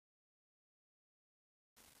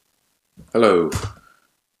Hello,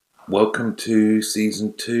 welcome to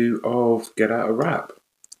season 2 of Get Out a Rap.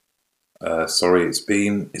 Sorry, it's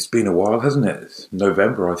been a while, hasn't it?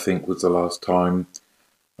 November, I think, was the last time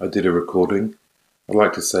I did a recording. I'd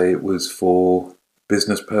like to say it was for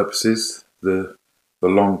business purposes, the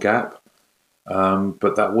long gap,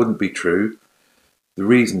 but that wouldn't be true. The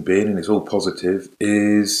reason being, and it's all positive,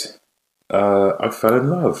 is I fell in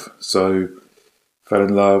love. Fell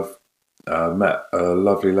in love, met a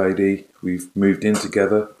lovely lady. We've moved in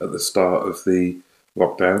together at the start of the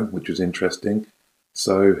lockdown, which was interesting.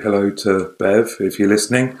 So hello to Bev, if you're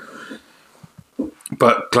listening.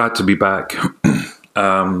 But glad to be back.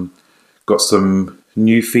 Got some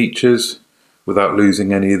new features without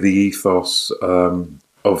losing any of the ethos of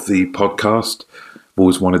the podcast. I've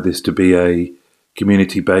always wanted this to be a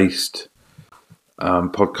community-based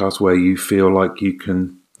podcast where you feel like you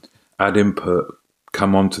can add input,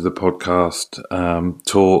 come onto the podcast,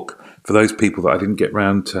 talk. For those people that I didn't get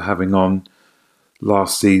round to having on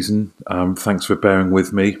last season, thanks for bearing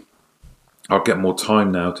with me. I'll get more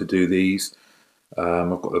time now to do these. I've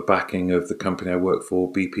got the backing of the company I work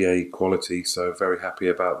for, BPA Quality, so very happy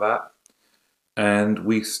about that. And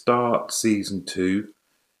we start season 2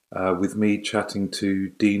 with me chatting to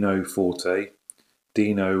Dino Forte.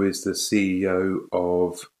 Dino is the CEO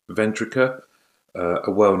of Ventrica, a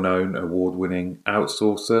well-known award-winning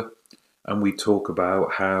outsourcer, and we talk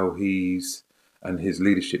about how he's and his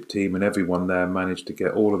leadership team and everyone there managed to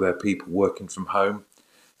get all of their people working from home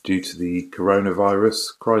due to the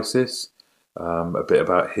coronavirus crisis, a bit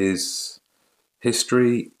about his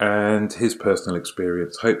history and his personal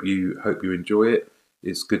experience. Hope you enjoy it.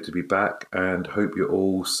 It's good to be back and hope you're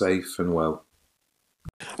all safe and well.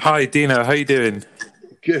 Hi Dino, how you doing?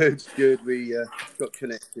 Good. We got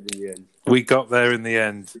connected in the end. We got there in the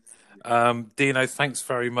end. Dino, thanks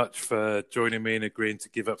very much for joining me and agreeing to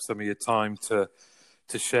give up some of your time to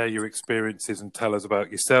share your experiences and tell us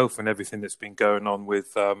about yourself and everything that's been going on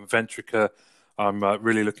with Ventrica. I'm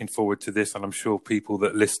really looking forward to this, and I'm sure people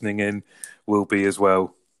that are listening in will be as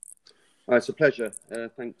well. It's a pleasure.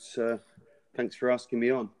 Thanks for asking me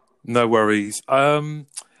on. No worries.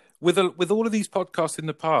 With all of these podcasts in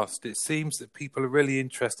the past, it seems that people are really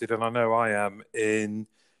interested, and I know I am, in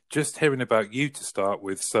just hearing about you to start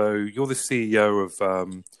with. So you're the CEO of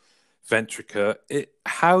Ventrica.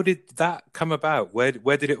 How did that come about? Where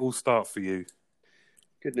did it all start for you?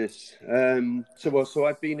 Goodness. So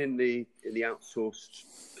I've been in the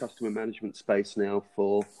outsourced customer management space now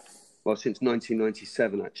since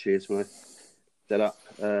 1997. Actually, is when I set up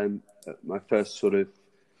my first sort of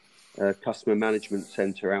customer management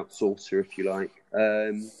center outsourcer, if you like.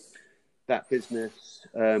 That business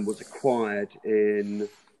was acquired in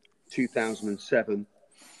 2007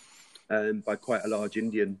 by quite a large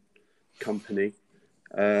Indian company,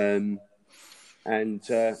 and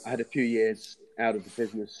I had a few years out of the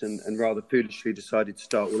business and rather foolishly decided to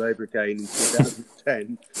start all over again in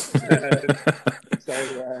 2010.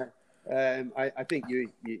 I think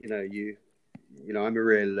I'm a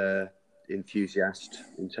real enthusiast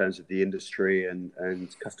in terms of the industry and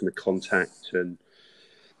customer contact, and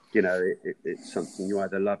it's something you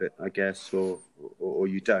either love it, I guess, or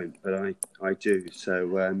you don't, but I do.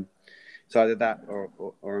 So it's either that or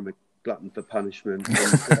I'm a glutton for punishment and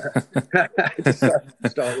decide to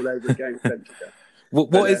start all over again.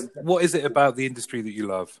 What is it about the industry that you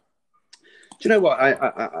love? Do you know what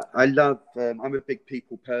I love? I'm a big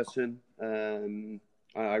people person.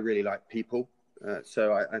 I really like people.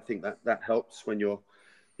 So I think that helps when you're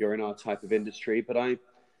in our type of industry. But I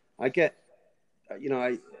get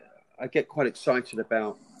quite excited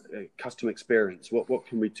about customer experience. What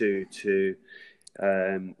can we do to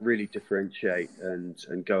really differentiate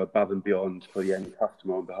and go above and beyond for the end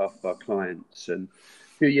customer on behalf of our clients? And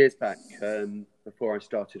a few years back, before I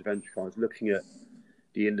started Ventrica, I was looking at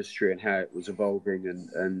the industry and how it was evolving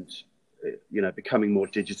and becoming more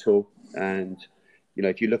digital. And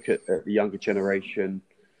if you look at the younger generation,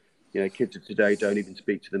 kids of today don't even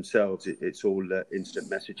speak to themselves. It's all instant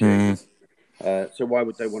messaging. So why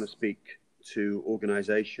would they want to speak to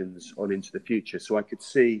organizations on into the future? So I could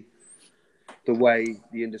see the way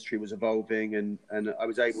the industry was evolving, and I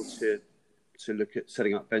was able to look at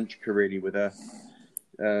setting up Ventrica really with a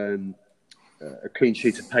clean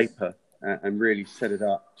sheet of paper and really set it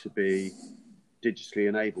up to be digitally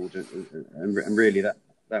enabled. And really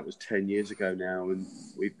that was 10 years ago now, and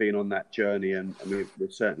we've been on that journey, and we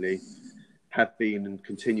certainly have been and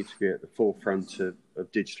continue to be at the forefront of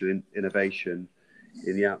digital innovation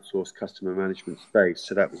in the outsourced customer management space.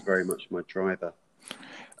 So that was very much my driver.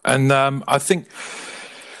 And I think,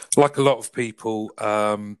 like a lot of people,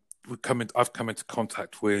 I've come into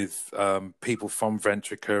contact with people from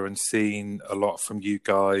Ventrica and seen a lot from you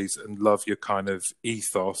guys and love your kind of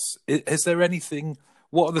ethos. Is there anything?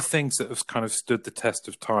 What are the things that have kind of stood the test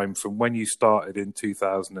of time from when you started in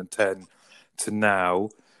 2010 to now?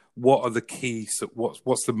 What are the keys?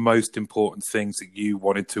 What's the most important things that you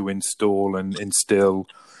wanted to install and instill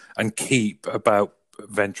and keep about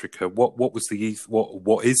Ventrica? What was the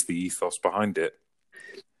what is the ethos behind it?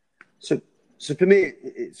 So for me,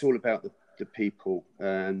 it's all about the people,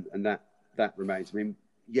 and that remains. I mean,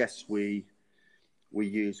 yes, we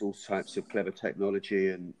use all types of clever technology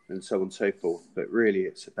and so on and so forth, but really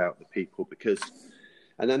it's about the people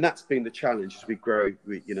and then that's been the challenge as we grow.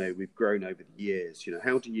 We've grown over the years.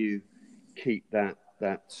 How do you keep that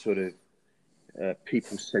sort of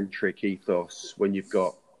people-centric ethos when you've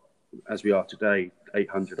got, as we are today,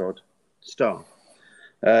 800 odd staff?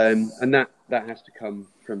 And that has to come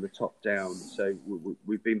from the top down. So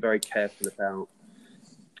we've been very careful about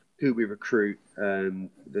who we recruit,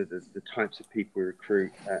 the types of people we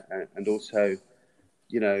recruit, and also,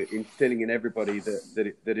 instilling in everybody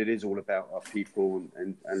that it is all about our people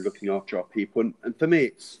and looking after our people. And for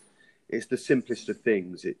me, it's the simplest of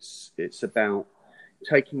things. It's about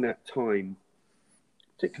taking that time,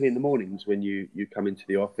 particularly in the mornings when you come into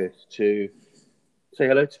the office, to say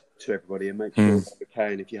hello to everybody and make sure that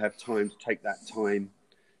okay. And if you have time, to take that time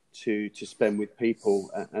to spend with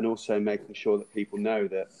people, and also making sure that people know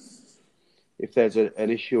that if there's an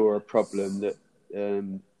issue or a problem, that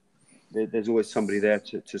there's always somebody there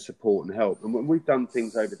to support and help. And when we've done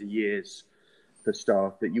things over the years for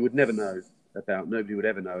staff that you would never know about, nobody would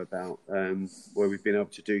ever know about, where we've been able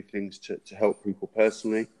to do things to help people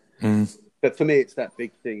personally. But for me, it's that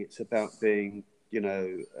big thing. It's about being,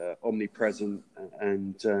 omnipresent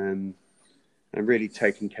and really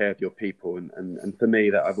taking care of your people. And for me,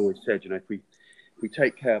 that I've always said, if we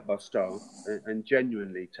take care of our staff and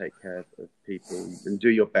genuinely take care of people and do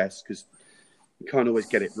your best, because you can't always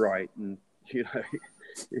get it right, and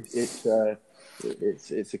it's a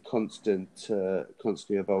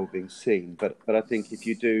constantly evolving scene. But I think if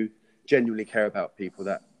you do genuinely care about people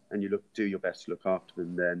and you do your best to look after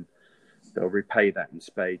them, then they'll repay that in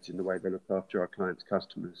spades in the way they look after our clients'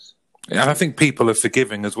 customers. Yeah, and I think people are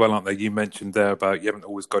forgiving as well, aren't they? You mentioned there about you haven't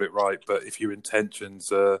always got it right, but if your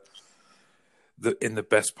intentions are in the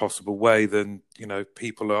best possible way, then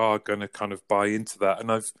people are going to kind of buy into that.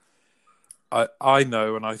 And I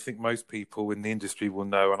know, and I think most people in the industry will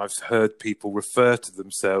know, and I've heard people refer to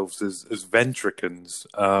themselves as Ventricans,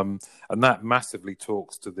 and that massively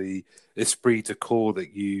talks to the esprit de corps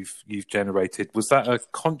that you've generated. Was that a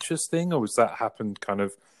conscious thing, or was that happened kind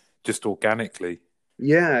of just organically?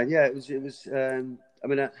 Yeah, it was.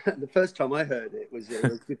 The first time I heard it was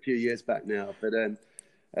a good few years back now, but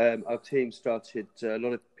our team started. A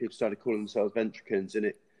lot of people started calling themselves Ventricans, and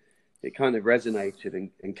it kind of resonated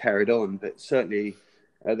and carried on. But certainly,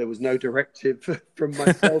 there was no directive from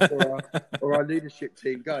myself or our leadership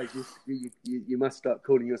team. Guys, you must start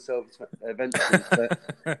calling yourselves Ventricans.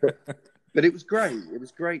 But it was great. It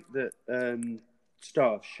was great that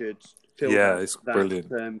staff should feel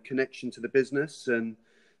that connection to the business, and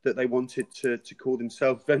that they wanted to call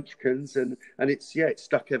themselves Ventricans, and it's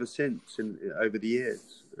stuck ever since and over the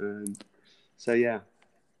years.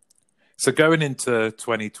 So going into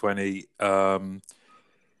 2020,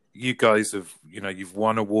 you guys have, you've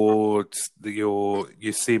won awards. You're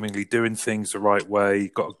seemingly doing things the right way.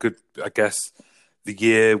 Got a good, I guess. The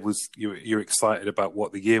year was you're excited about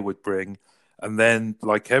what the year would bring, and then,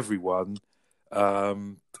 like everyone,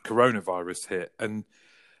 the coronavirus hit. And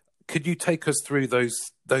could you take us through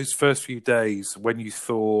those first few days when you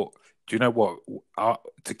thought, do you know what?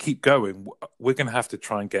 To keep going, we're going to have to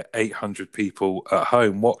try and get 800 people at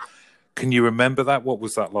home. Can you remember that? What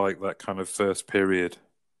was that like? That kind of first period?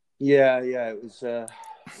 Yeah, it was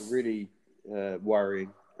really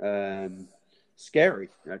worrying, scary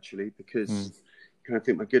actually, because you kind of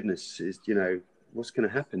think, my goodness, what's going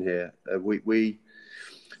to happen here? We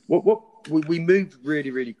moved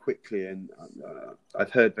really, really quickly, and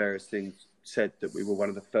I've heard various things said that we were one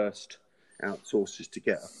of the first outsourcers to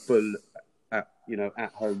get a full,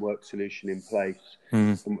 at-home work solution in place.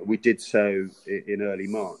 And we did so in early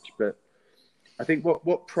March. But I think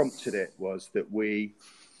what prompted it was that we,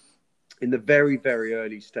 in the very, very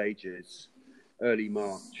early stages, early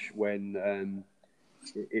March, when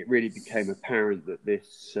it really became apparent that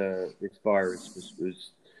this virus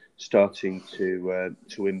was starting to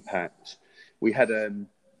impact, we had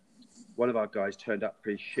one of our guys turned up for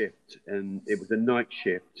his shift, and it was a night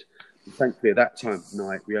shift. And thankfully, at that time of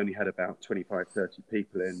night, we only had about 25, 30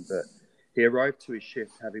 people in, but he arrived to his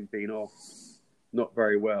shift having been off not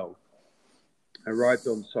very well. arrived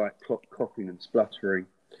on site, coughing and spluttering.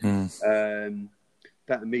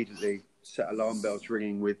 That immediately set alarm bells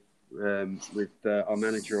ringing with our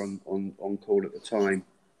manager on call at the time,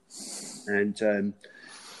 and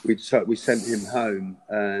we sent him home.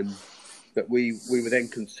 But we were then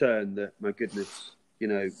concerned that, my goodness, you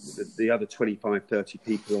know, the other 25, 30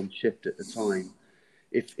 people on shift at the time,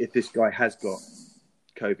 if this guy has got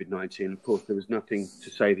COVID-19, of course, there was nothing to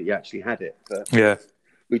say that he actually had it. But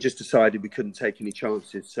we just decided we couldn't take any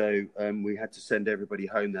chances. So we had to send everybody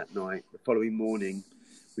home that night. The following morning,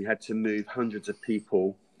 we had to move hundreds of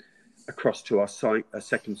people across to our site, a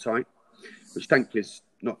second site, which thankfully is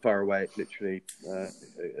not far away. It's literally a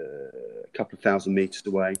couple of thousand meters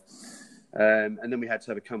away. And then we had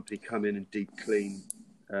to have a company come in and deep clean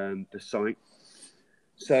the site.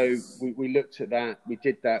 So we looked at that. We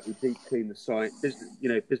did that. We deep cleaned the site.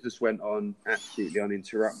 Business went on absolutely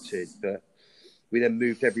uninterrupted. But we then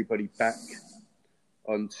moved everybody back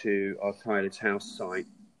onto our Tyler's House site.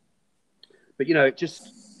 But it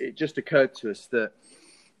just occurred to us that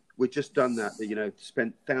we'd just done that.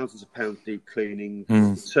 Spent thousands of pounds deep cleaning,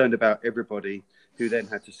 concerned about everybody who then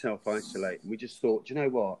had to self-isolate. And we just thought, you know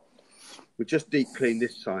what? We've just deep cleaned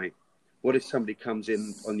this site. What if somebody comes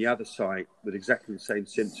in on the other site with exactly the same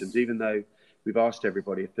symptoms? Even though we've asked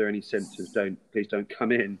everybody if there are any symptoms, please don't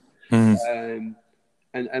come in.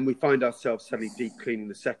 And we find ourselves suddenly deep cleaning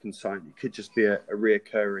the second site. It could just be a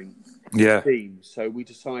reoccurring theme. So we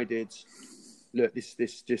decided, look,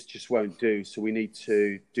 this just won't do. So we need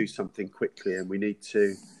to do something quickly, and we need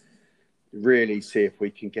to really see if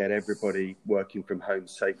we can get everybody working from home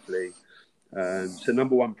safely. So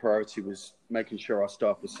number one priority was making sure our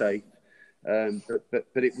staff were safe. But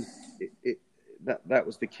it was that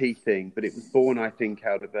was the key thing. But it was born, I think,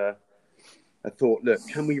 out of a thought. Look,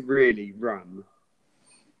 can we really run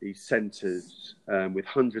these centres with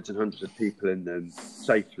hundreds and hundreds of people in them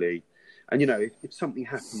safely? And if something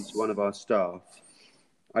happened to one of our staff,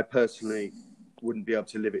 I personally wouldn't be able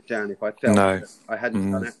to live it down if I felt that I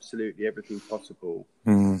hadn't done absolutely everything possible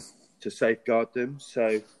to safeguard them.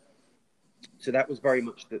 So that was very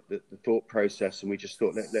much the thought process, and we just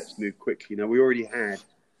thought, let's move quickly. We already had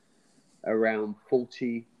around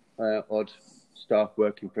 40 odd staff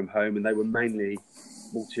working from home, and they were mainly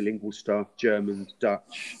multilingual staff: Germans,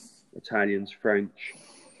 Dutch, Italians, French.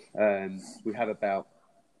 We have about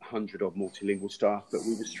 100 odd multilingual staff, but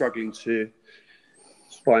we were struggling to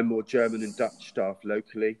find more German and Dutch staff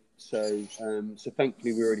locally. So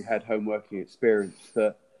thankfully we already had home working experience.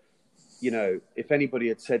 But if anybody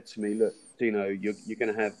had said to me, look, Dino, you're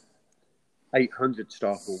going to have 800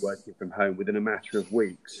 staff all working from home within a matter of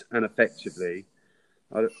weeks and effectively,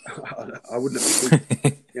 I wouldn't have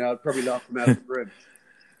been, I'd probably laugh them out of the room.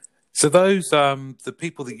 So those, the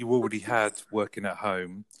people that you already had working at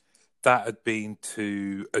home, that had been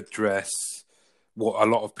to address what a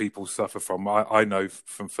lot of people suffer from. I know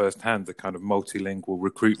from firsthand the kind of multilingual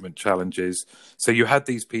recruitment challenges. So you had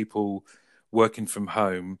these people working from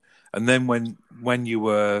home, and then when you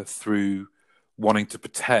were through wanting to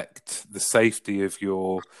protect the safety of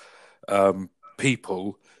your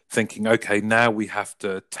people, thinking, okay, now we have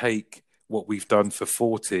to take what we've done for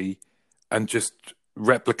 40 and just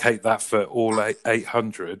replicate that for all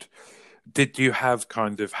 800. Did you have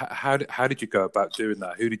kind of, how did you go about doing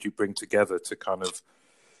that? Who did you bring together to kind of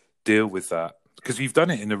deal with that? Because you've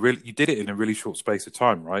done it you did it in a really short space of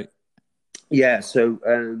time, right? Yeah. So,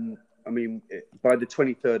 by the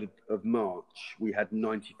 23rd of March, we had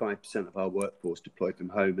 95% of our workforce deployed from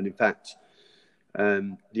home. And in fact,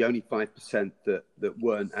 the only 5% that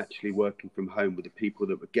weren't actually working from home were the people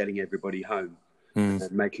that were getting everybody home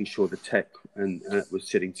and making sure the tech and was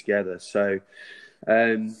sitting together. So,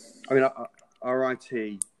 our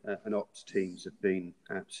IT and ops teams have been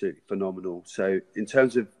absolutely phenomenal. So in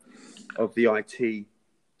terms of the IT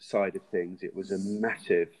side of things, it was a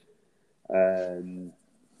massive,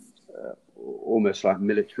 almost like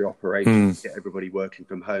military operation to get everybody working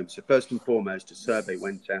from home. So first and foremost, a survey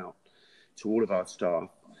went out to all of our staff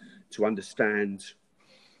to understand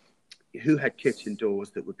who had kit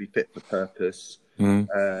indoors that would be fit for purpose,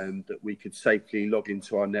 that we could safely log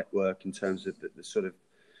into our network in terms of the sort of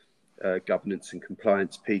governance and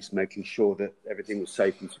compliance piece, making sure that everything was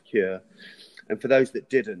safe and secure. And for those that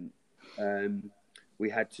didn't, we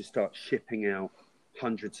had to start shipping out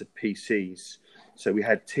hundreds of PCs. So we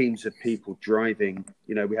had teams of people driving,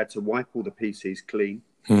 we had to wipe all the PCs clean.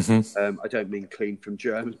 I don't mean clean from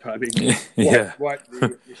germs, but I mean wipe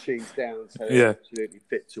the machines down so they're absolutely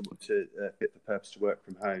fit fit for purpose to work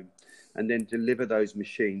from home, and then deliver those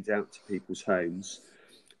machines out to people's homes.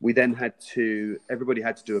 We then everybody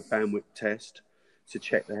had to do a bandwidth test. to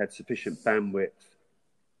check they had sufficient bandwidth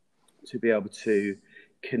to be able to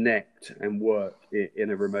connect and work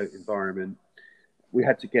in a remote environment. We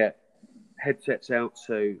had to get headsets out,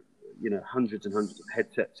 so hundreds and hundreds of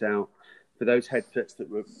headsets out. For those headsets that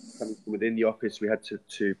were coming from within the office, we had to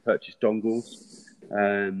purchase dongles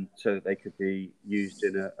so that they could be used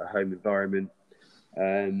in a home environment.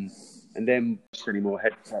 And then for any more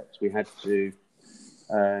headsets, we had to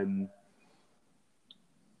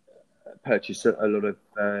purchase a lot of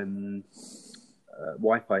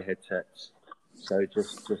Wi-Fi headsets. So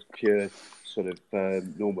just pure sort of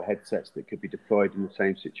normal headsets that could be deployed in the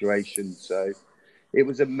same situation. So it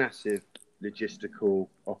was a massive logistical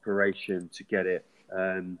operation to get it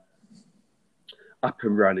up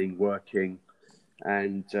and running, working,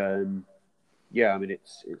 and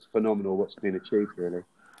it's phenomenal what's been achieved, really.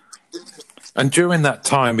 And during that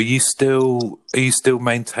time, are you still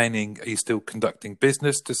maintaining? Are you still conducting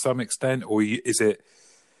business to some extent, or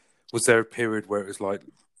was there a period where it was like,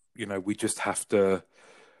 we just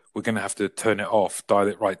we're going to have to turn it off, dial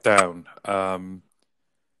it right down,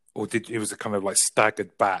 or it was a kind of like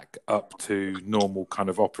staggered back up to normal kind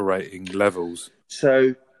of operating levels?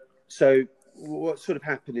 So what sort of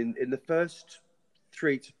happened in the first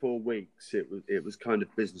 3 to 4 weeks? It was kind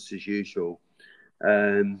of business as usual,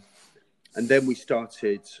 and then we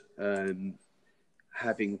started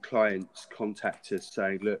having clients contact us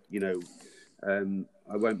saying, "Look,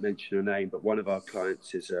 I won't mention a name, but one of our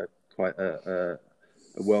clients is quite a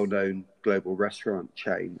well-known global restaurant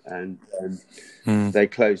chain, and they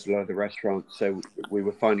closed a lot of the restaurants. So we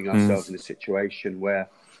were finding ourselves in a situation where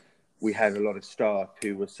we had a lot of staff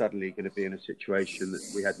who were suddenly going to be in a situation that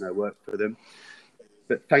we had no work for them.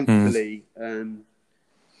 But thankfully,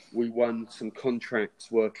 we won some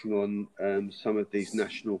contracts working on some of these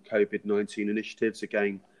national COVID-19 initiatives,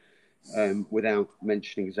 again, without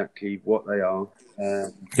mentioning exactly what they are.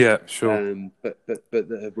 Yeah, sure. But that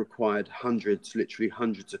have required literally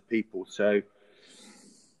hundreds of people. So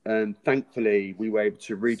thankfully, we were able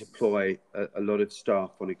to redeploy a lot of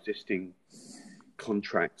staff on existing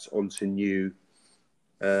contracts onto new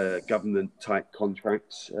government-type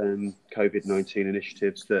contracts, COVID-19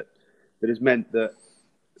 initiatives that has meant that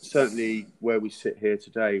certainly where we sit here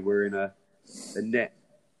today, we're in a net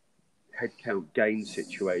headcount gain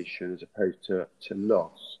situation as opposed to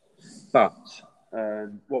loss. But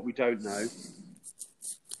what we don't know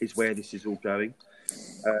is where this is all going.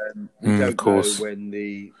 We don't know when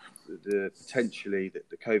the potentially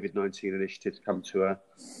the COVID-19 initiatives come to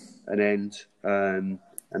an end, and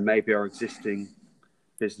maybe our existing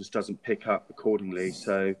business doesn't pick up accordingly.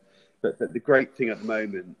 So, but the great thing at the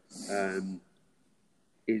moment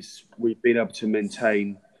is we've been able to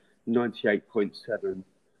maintain 98.7%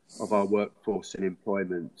 of our workforce in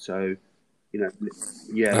employment. So, That's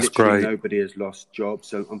literally great. Nobody has lost jobs.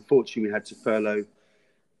 So unfortunately, we had to furlough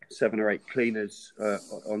 7 or 8 cleaners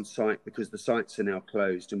on site because the sites are now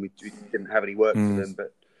closed and we didn't have any work for them.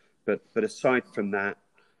 But aside from that,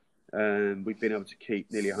 we've been able to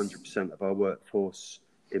keep nearly 100% of our workforce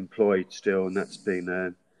employed still, and that's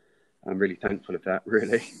been I'm really thankful of that,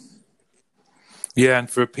 really. Yeah, and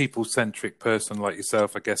for a people-centric person like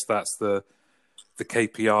yourself, I guess that's the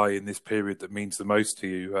KPI in this period that means the most to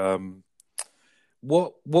you.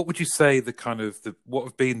 What would you say what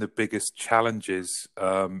have been the biggest challenges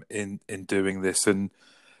in doing this, and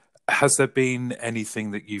has there been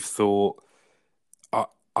anything that you've thought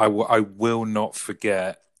I will not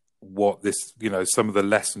forget what this, some of the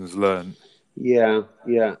lessons learned? Yeah.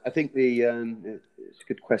 I think it's a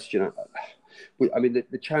good question. I mean,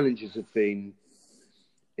 the challenges have been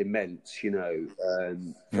immense,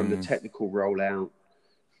 from the technical rollout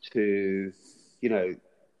to,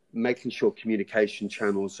 making sure communication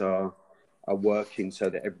channels are working so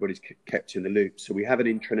that everybody's kept in the loop. So we have an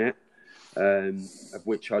intranet, of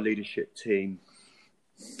which our leadership team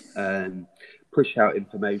push out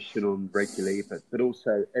information on regularly, but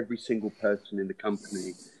also every single person in the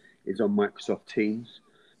company is on Microsoft Teams.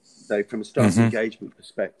 So from a staff engagement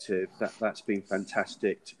perspective, that's been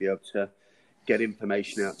fantastic to be able to get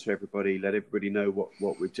information out to everybody, let everybody know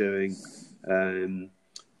what we're doing. In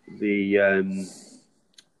the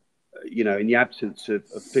absence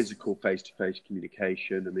of physical face-to-face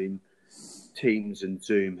communication, I mean, Teams and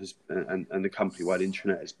Zoom and the company-wide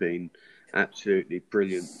intranet has been absolutely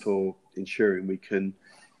brilliant for ensuring we can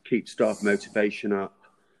keep staff motivation up,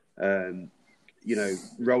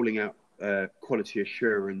 rolling out quality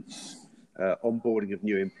assurance, onboarding of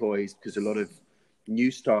new employees, because a lot of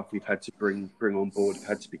new staff we've had to bring on board have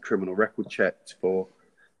had to be criminal record checked for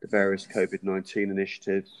the various COVID-19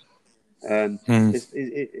 initiatives.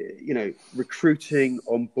 Recruiting,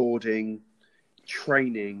 onboarding,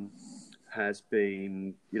 training has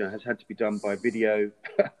been, has had to be done by video.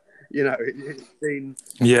 It's been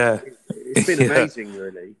amazing,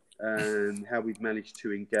 really, how we've managed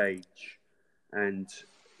to engage and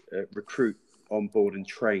recruit, onboard, and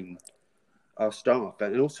train our staff,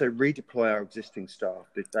 and also redeploy our existing staff.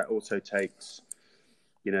 That also takes,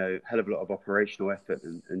 a hell of a lot of operational effort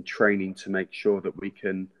and training to make sure that we've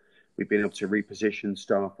been able to reposition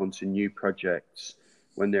staff onto new projects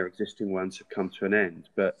when their existing ones have come to an end.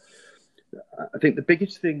 But I think the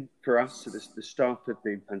biggest thing for us, the staff have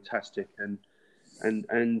been fantastic, and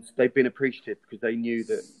they've been appreciative, because they knew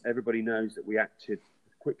that everybody knows that we acted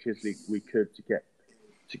as quickly as we could to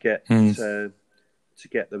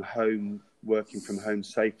get them home, working from home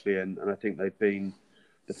safely. And I think they've been,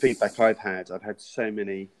 the feedback I've had so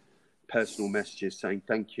many personal messages saying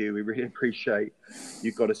thank you, we really appreciate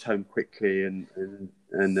you got us home quickly, and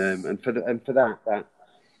for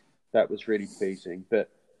that was really pleasing. But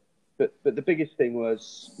the biggest thing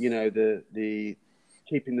was, the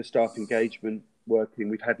keeping the staff engagement working.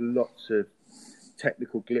 We've had lots of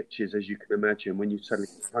technical glitches, as you can imagine, when you suddenly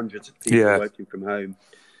have hundreds of people working from home.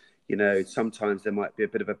 Sometimes there might be a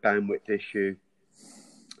bit of a bandwidth issue,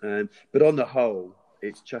 but on the whole,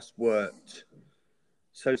 it's just worked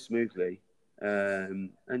so smoothly.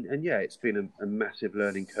 It's been a massive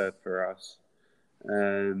learning curve for us.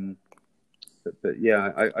 I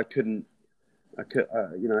couldn't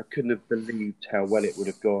have believed how well it would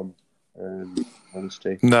have gone.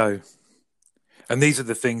 Honestly, no. And these are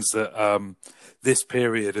the things that this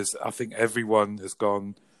period is. I think everyone has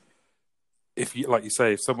gone. If you, like you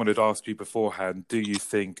say, if someone had asked you beforehand, do you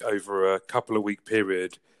think over a couple of week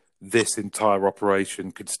period this entire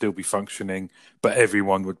operation could still be functioning, but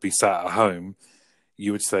everyone would be sat at home,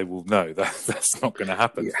 you would say, well, no, that's not going to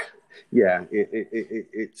happen. Yeah,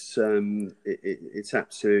 it's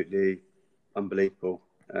absolutely unbelievable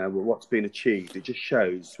what's been achieved. It just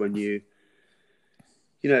shows when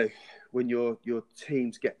when your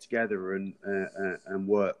teams get together and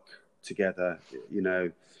work together.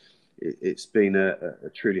 It's been a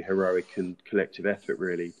truly heroic and collective effort,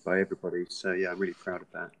 really, by everybody. So yeah, I'm really proud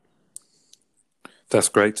of that. That's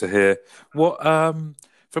great to hear. What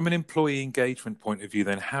from an employee engagement point of view,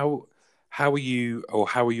 then, how are you, or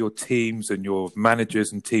how are your teams and your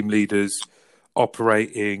managers and team leaders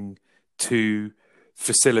operating to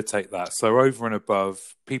facilitate that? So over and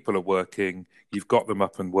above, people are working, you've got them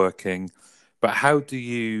up and working, but how do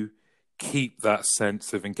you keep that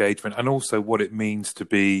sense of engagement, and also what it means to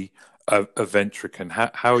be a Ventrican?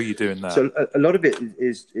 How are you doing that? So a lot of it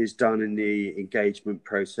is done in the engagement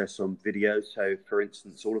process on video. So, for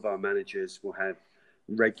instance, all of our managers will are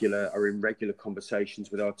in regular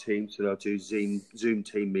conversations with our team. So they'll do Zoom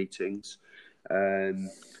team meetings.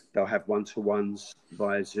 They'll have one-to-ones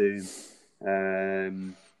via Zoom.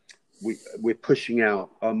 We're pushing out,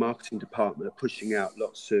 our marketing department are pushing out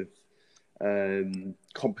lots of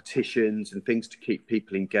competitions and things to keep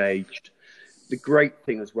people engaged. The great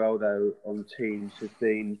thing as well, though, on Teams has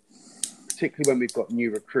been, particularly when we've got new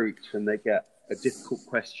recruits and they get a difficult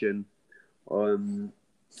question,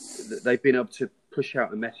 they've been able to push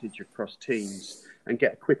out a message across Teams and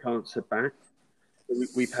get a quick answer back.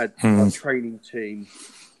 We've had our training team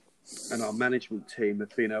and our management team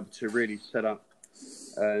have been able to really set up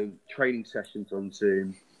training sessions on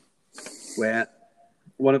Zoom where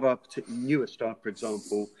one of our newer staff, for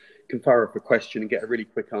example, can fire up a question and get a really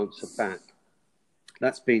quick answer back.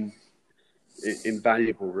 That's been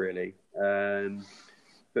invaluable, really.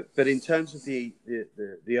 But in terms of the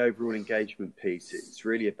overall engagement piece, it's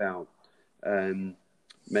really about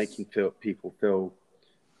making people feel,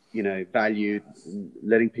 valued,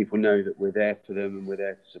 letting people know that we're there for them and we're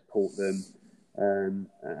there to support them.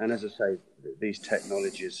 And as I say, these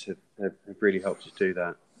technologies have really helped us do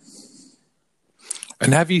that.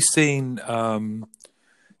 And have you seen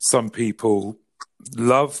some people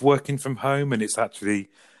love working from home and it's actually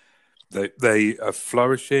they are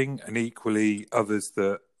flourishing, and equally others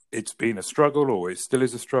that it's been a struggle or it still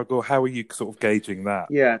is a struggle? How are you sort of gauging that?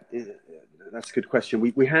 Yeah, that's a good question.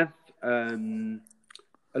 We have a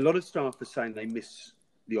lot of staff are saying they miss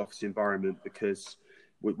the office environment because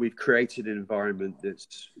we've created an environment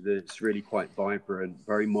that's really quite vibrant,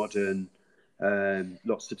 very modern,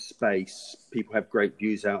 lots of space. People have great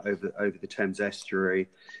views out over the Thames estuary.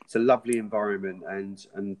 It's a lovely environment,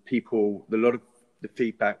 and people, a lot of the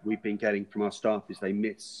feedback we've been getting from our staff is they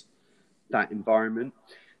miss that environment.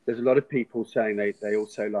 There's a lot of people saying they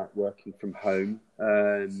also like working from home.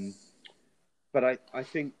 But I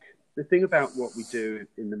think the thing about what we do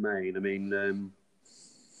in the main, I mean,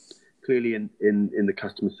 clearly in the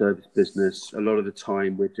customer service business, a lot of the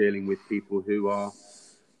time we're dealing with people who are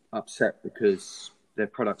upset because their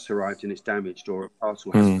product's arrived and it's damaged, or a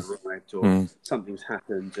parcel hasn't arrived, or something's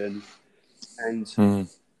happened, and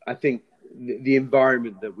I think the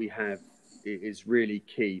environment that we have is really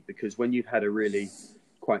key, because when you've had a really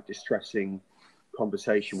quite distressing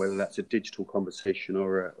conversation, whether that's a digital conversation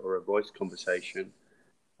or a voice conversation,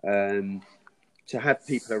 to have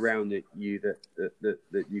people around you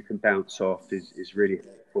that you can bounce off is really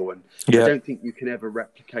helpful. And I don't think you can ever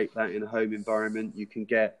replicate that in a home environment. You can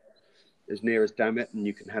get as near as damn it, and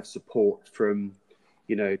you can have support from,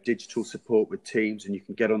 digital support with Teams, and you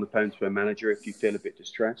can get on the phone to a manager if you feel a bit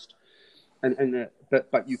distressed.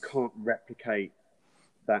 But you can't replicate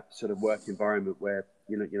that sort of work environment where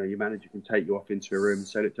your manager can take you off into a room and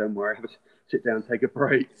say, "Look, don't worry, have a sit down, take a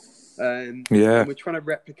break." And we're trying to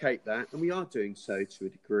replicate that, and we are doing so to a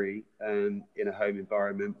degree in a home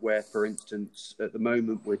environment where, for instance, at the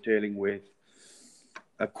moment we're dealing with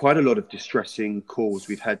quite a lot of distressing calls.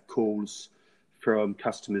 We've had calls from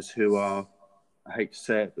customers who are, I hate to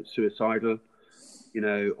say it, but suicidal,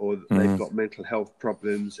 or they've got mental health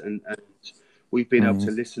problems, and we've been able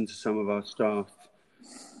to listen to some of our staff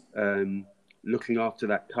looking after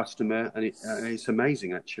that customer, and it's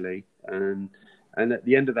amazing, actually. And at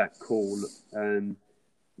the end of that call,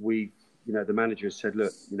 we, the manager has said,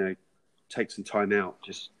 "Look, take some time out.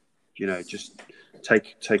 Just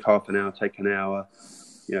take half an hour, take an hour,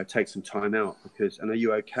 take some time out, and are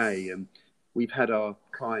you okay?" And we've had our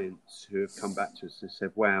clients who have come back to us and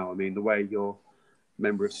said, "Wow, I mean, the way your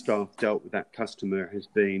member of staff dealt with that customer has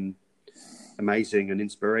been amazing and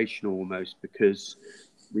inspirational almost, because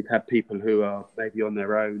we've had people who are maybe on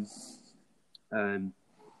their own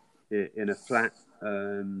in a flat,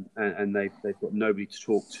 and they've got nobody to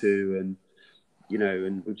talk to, and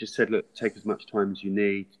and we've just said, look, take as much time as you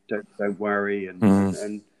need, don't worry."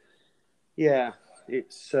 And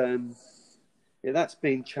it's that's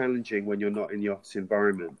been challenging when you're not in the office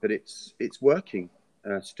environment, but it's working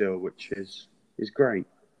still, which is great.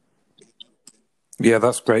 Yeah,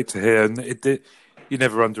 that's great to hear. And you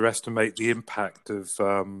never underestimate the impact of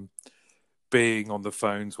being on the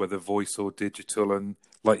phones, whether voice or digital. And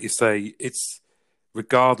like you say, it's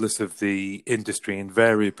regardless of the industry,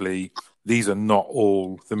 invariably, these are not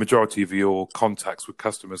all, the majority of your contacts with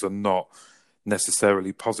customers are not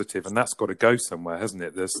necessarily positive. And that's got to go somewhere, hasn't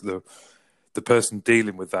it? There's the person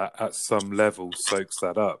dealing with that at some level soaks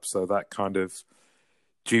that up. So that kind of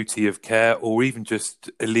duty of care, or even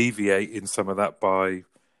just alleviating some of that by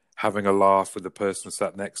having a laugh with the person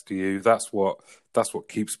sat next to you, that's what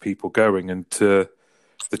keeps people going. And the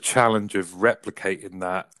challenge of replicating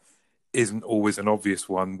that isn't always an obvious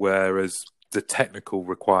one, whereas the technical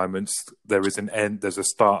requirements, there's a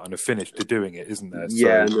start and a finish to doing it, isn't there?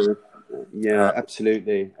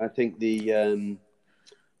 Absolutely. I think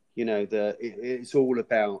it's all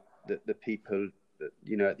about the people that,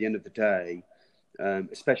 at the end of the day,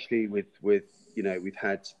 especially with we've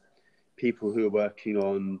had people who are working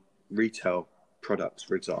on retail products,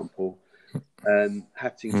 for example,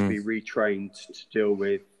 having to be retrained to deal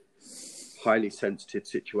with highly sensitive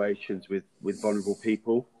situations with vulnerable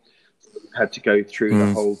people. We've had to go through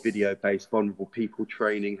the whole video-based vulnerable people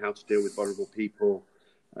training, how to deal with vulnerable people,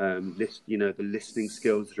 the listening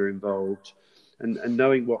skills that are involved, and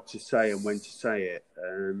knowing what to say and when to say it.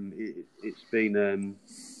 It's been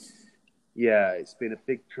it's been a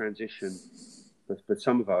big transition for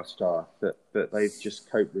some of our staff, but they've just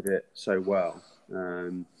coped with it so well.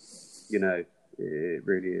 It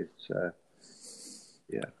really is.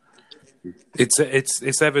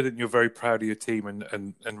 It's evident you're very proud of your team,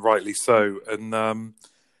 and rightly so. And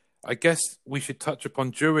I guess we should touch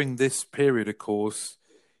upon, during this period, of course,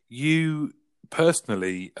 you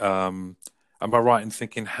personally, am I right in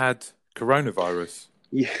thinking, had coronavirus?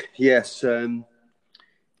 Yes.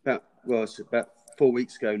 It's about 4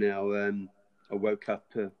 weeks ago now. I woke up,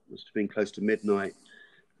 must have been close to midnight,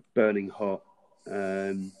 burning hot,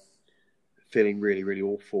 feeling really, really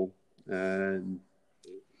awful.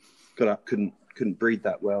 Got up, couldn't breathe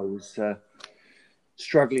that well. Was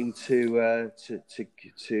struggling to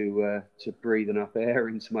breathe enough air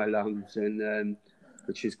into my lungs, and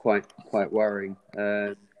which is quite worrying.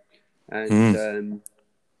 The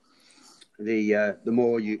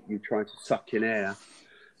more you try to suck in air,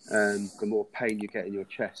 the more pain you get in your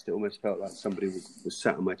chest. It almost felt like somebody was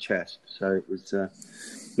sat on my chest. So it was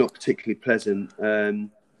not particularly pleasant. I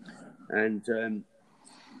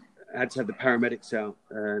had to have the paramedics out,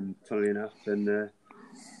 funnily enough.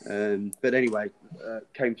 But anyway,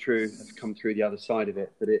 come through the other side of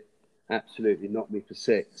it. But it absolutely knocked me for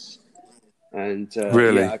six. And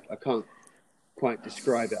Really? I can't quite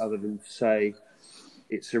describe it other than to say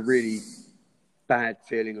it's a really bad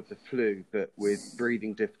feeling of the flu, but with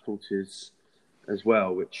breathing difficulties as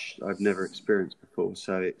well, which I've never experienced before.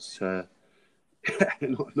 So it's not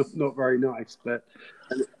very nice. But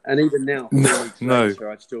and even now, 4 weeks No. later,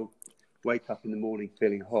 I still wake up in the morning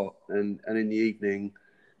feeling hot, and in the evening,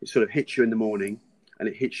 it sort of hits you in the morning, and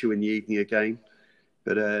it hits you in the evening again.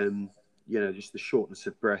 But just the shortness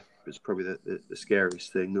of breath is probably the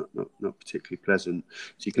scariest thing. Not particularly pleasant.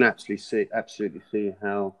 So you can absolutely see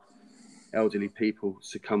how elderly people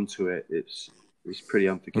succumb to it. It's pretty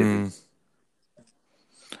unforgiving.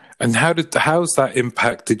 And how's that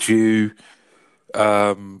impacted you?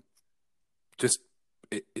 Just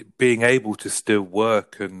being able to still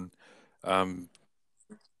work and um,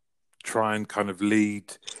 try and kind of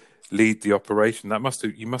lead the operation.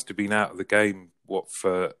 You must have been out of the game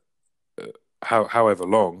for however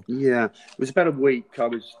long. Yeah, it was about a week. I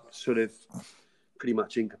was sort of pretty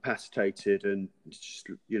much incapacitated and just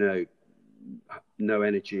no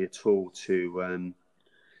energy at all to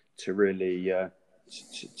really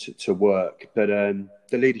to work. But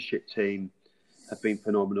the leadership team have been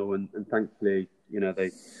phenomenal, and thankfully,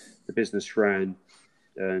 the business ran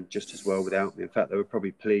just as well without me. In fact, they were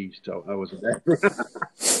probably pleased I wasn't there for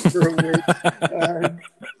a week.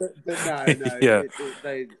 But no, Yeah.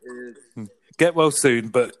 Get well soon,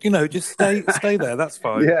 but just stay there. That's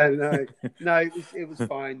fine. Yeah, no, it was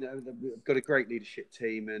fine. We've got a great leadership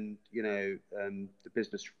team, and the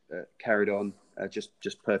business carried on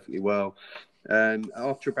just perfectly well.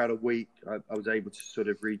 After about a week, I was able to sort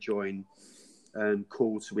of rejoin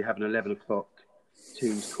calls. So we have an 11 o'clock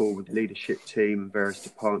Teams call with the leadership team and various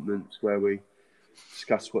departments where we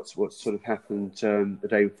discuss what's sort of happened the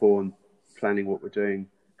day before and planning what we're doing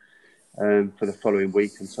for the following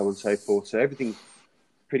week and so on and so forth. So everything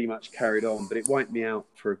pretty much carried on, but it wiped me out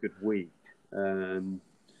for a good week. But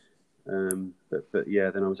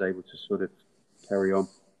yeah, then I was able to sort of carry on.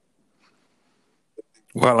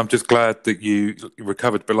 Well, I'm just glad that you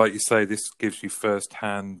recovered, but like you say, this gives you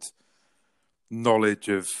first-hand knowledge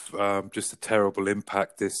of just the terrible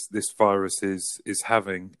impact this virus is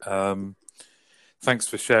having. Thanks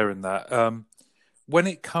for sharing that. When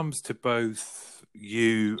it comes to both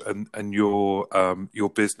you and your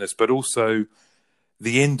business, but also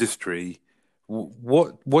the industry,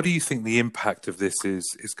 what do you think the impact of this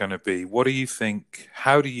is going to be? What do you think?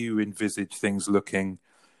 How do you envisage things looking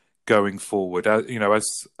going forward? As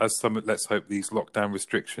some, let's hope these lockdown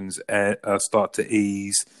restrictions start to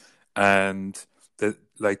ease, and that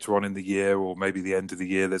later on in the year or maybe the end of the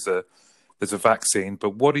year there's a vaccine.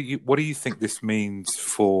 But what do you think this means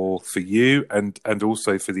for you and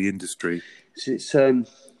also for the industry? It's it's the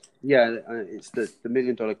 $1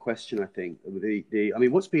 million question. I think I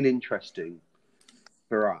mean, what's been interesting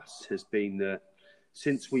for us has been that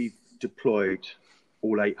since we've deployed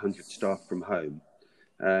all 800 staff from home,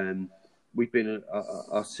 we've been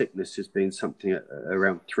our sickness has been something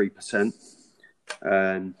around 3%.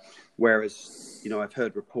 Whereas I've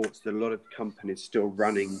heard reports that a lot of companies still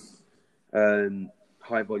running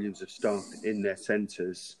high volumes of staff in their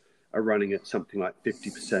centres are running at something like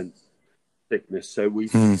 50% sickness. So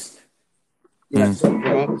we've from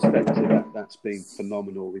our perspective, that's been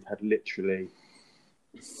phenomenal. We've had literally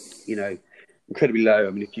incredibly low. I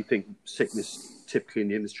mean, if you think sickness typically in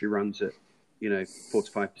the industry runs at 4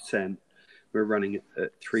 to 5%, we're running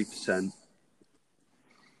at 3%.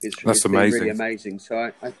 It's been really amazing.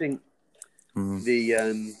 So I think the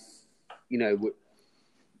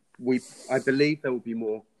I believe there will be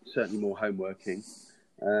certainly more home working.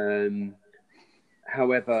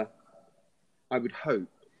 However, I would hope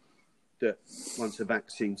that once a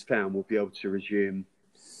vaccine's found, we'll be able to resume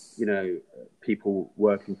people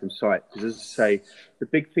working from site. Because as I say, the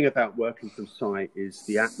big thing about working from site is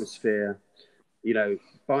the atmosphere,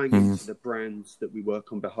 buying into the brands that we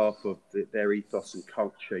work on behalf of, their ethos and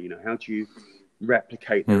culture. How do you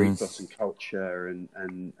replicate their ethos and culture? And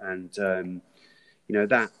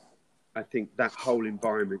that, I think that whole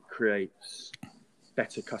environment creates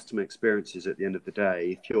better customer experiences at the end of the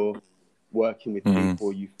day. If you're working with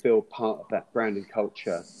people, you feel part of that brand and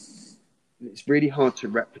culture. It's really hard to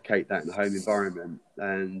replicate that in a home environment.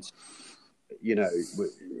 And,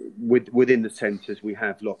 within the centres, we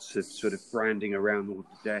have lots of sort of branding around all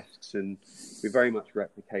the desks, and we very much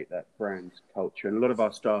replicate that brand culture. And a lot of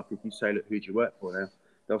our staff, if you say, look, who do you work for?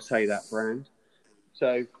 They'll say that brand.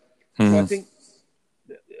 So I think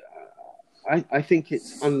I think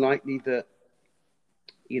it's unlikely that,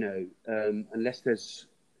 unless there's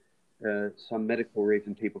some medical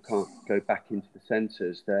reason people can't go back into the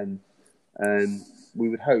centres, then I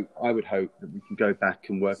would hope that we can go back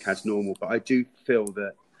and work as normal. But I do feel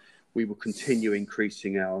that we will continue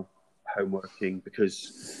increasing our home working,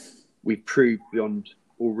 because we've proved beyond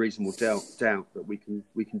all reasonable doubt that we can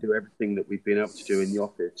do everything that we've been able to do in the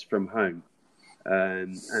office from home,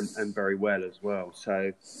 and very well as well.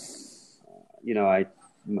 So,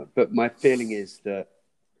 but my feeling is that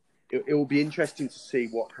it will be interesting to see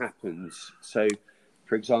what happens. So,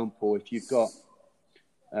 for example, if you've got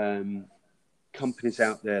companies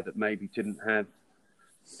out there that maybe didn't have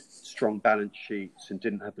strong balance sheets and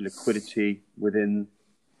didn't have the liquidity within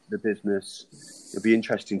the business, it'll be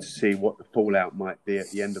interesting to see what the fallout might be at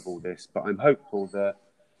the end of all this. But I'm hopeful that,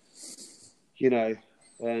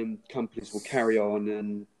 companies will carry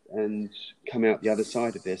on and come out the other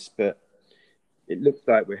side of this. But it looks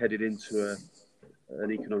like we're headed into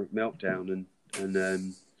an economic meltdown,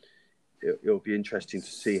 and it'll be interesting to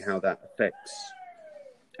see how that affects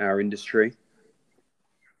our industry.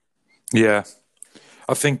 Yeah,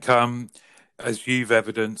 I think as you've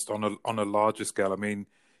evidenced on a larger scale, I mean,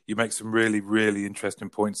 you make some really, really interesting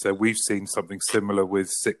points there. We've seen something similar with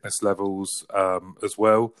sickness levels as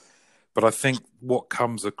well. But I think what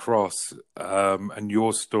comes across, and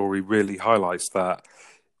your story really highlights that,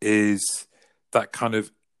 is that kind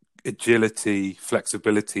of agility,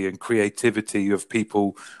 flexibility, and creativity of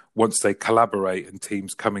people. Once they collaborate and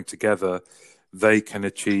teams coming together, they can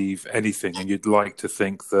achieve anything. And you'd like to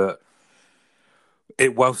think that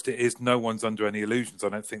whilst it is, no one's under any illusions. I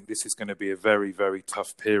don't think this is going to be a very, very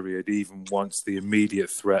tough period, even once the immediate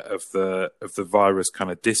threat of the virus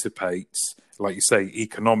kind of dissipates. Like you say,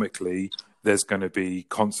 economically, there's going to be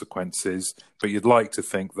consequences, but you'd like to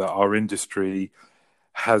think that our industry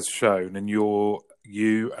has shown, and you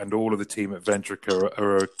and all of the team at Ventrica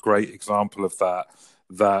are a great example of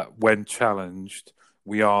that when challenged,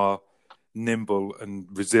 we are nimble and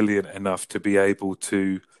resilient enough to be able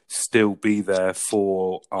to still be there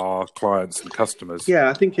for our clients and customers. Yeah,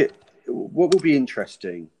 I think what will be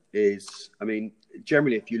interesting is, I mean,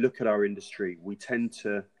 generally, if you look at our industry, we tend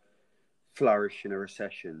to flourish in a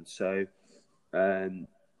recession. So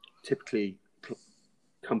typically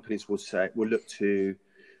companies will look to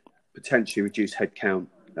potentially reduce headcount.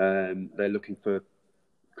 They're looking for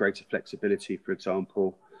greater flexibility, for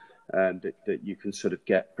example, that you can sort of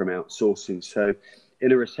get from outsourcing. So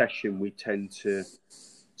in a recession, we tend to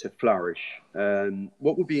flourish.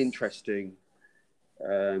 What will be interesting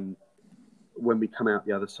when we come out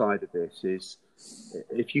the other side of this is,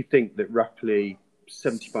 if you think that roughly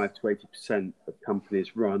 75 to 80% of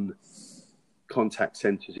companies run contact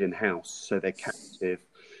centres in-house, so they're captive.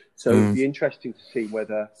 So it'd be interesting to see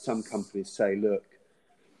whether some companies say, look,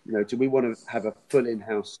 do we want to have a full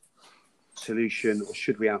in-house solution, or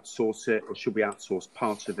should we outsource it, or should we outsource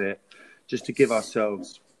part of it, just to give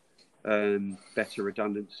ourselves better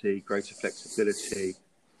redundancy, greater flexibility.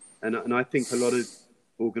 And I think a lot of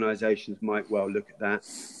organisations might well look at that.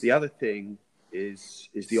 The other thing is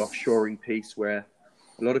the offshoring piece, where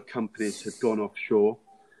a lot of companies have gone offshore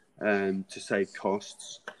to save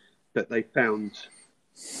costs, but they found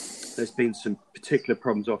there's been some particular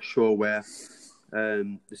problems offshore where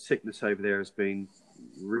the sickness over there has been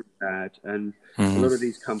really bad, and a lot of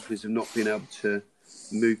these companies have not been able to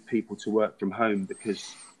move people to work from home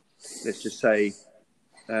because, let's just say,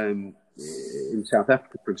 in South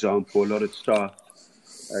Africa, for example, a lot of staff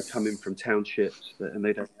come in from townships and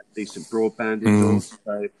they don't have decent broadband indoors,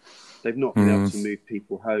 so they've not been able to move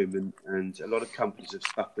people home, and a lot of companies have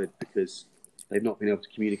suffered because they've not been able to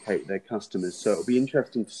communicate with their customers. So it'll be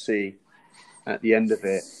interesting to see at the end of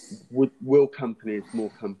it, will more companies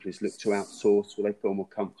look to outsource? Will they feel more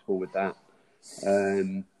comfortable with that?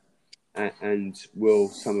 And will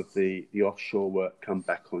some of the offshore work come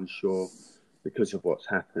back onshore because of what's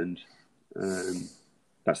happened?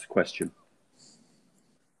 That's the question.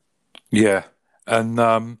 Yeah,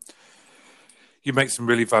 and you make some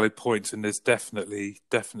really valid points, and there's definitely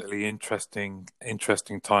interesting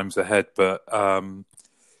times ahead. But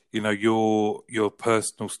your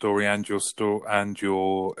personal story and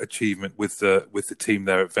your achievement with the team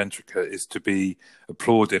there at Ventrica is to be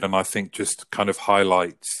applauded, and I think just kind of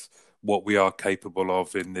highlights what we are capable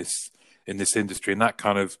of in this industry, and that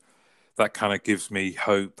kind of gives me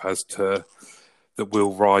hope as to that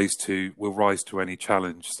we'll rise to any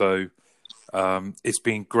challenge. So it's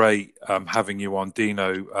been great having you on,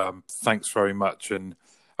 Dino. Thanks very much, and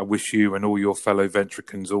I wish you and all your fellow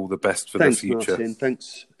Ventricans all the best for the future. Martin.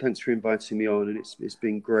 Thanks for inviting me on, and it's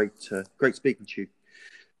been great speaking to you.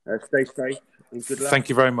 Stay safe and good luck. Thank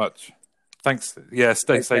you very much. Thanks. Yeah,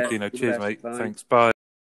 stay safe, Dino. Cheers, mate. Bye. Thanks. Bye.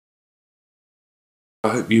 I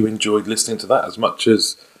hope you enjoyed listening to that as much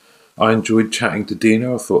as I enjoyed chatting to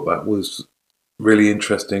Dino. I thought that was really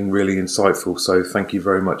interesting, really insightful. So thank you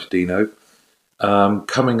very much, Dino.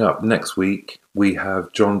 Coming up next week, we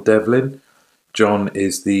have John Devlin. John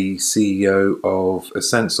is the CEO of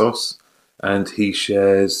Ascensos, and he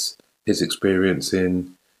shares his experience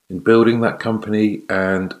in building that company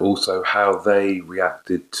and also how they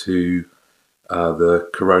reacted to the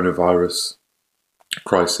coronavirus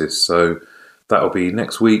crisis. So that'll be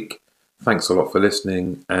next week. Thanks a lot for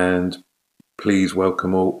listening, and please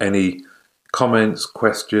welcome all any comments,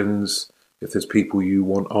 questions. If there's people you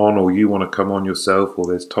want on, or you want to come on yourself, or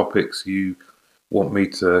there's topics you want me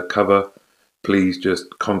to cover, please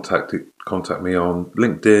just contact me on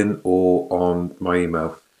LinkedIn or on my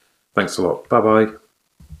email. Thanks a lot. Bye bye.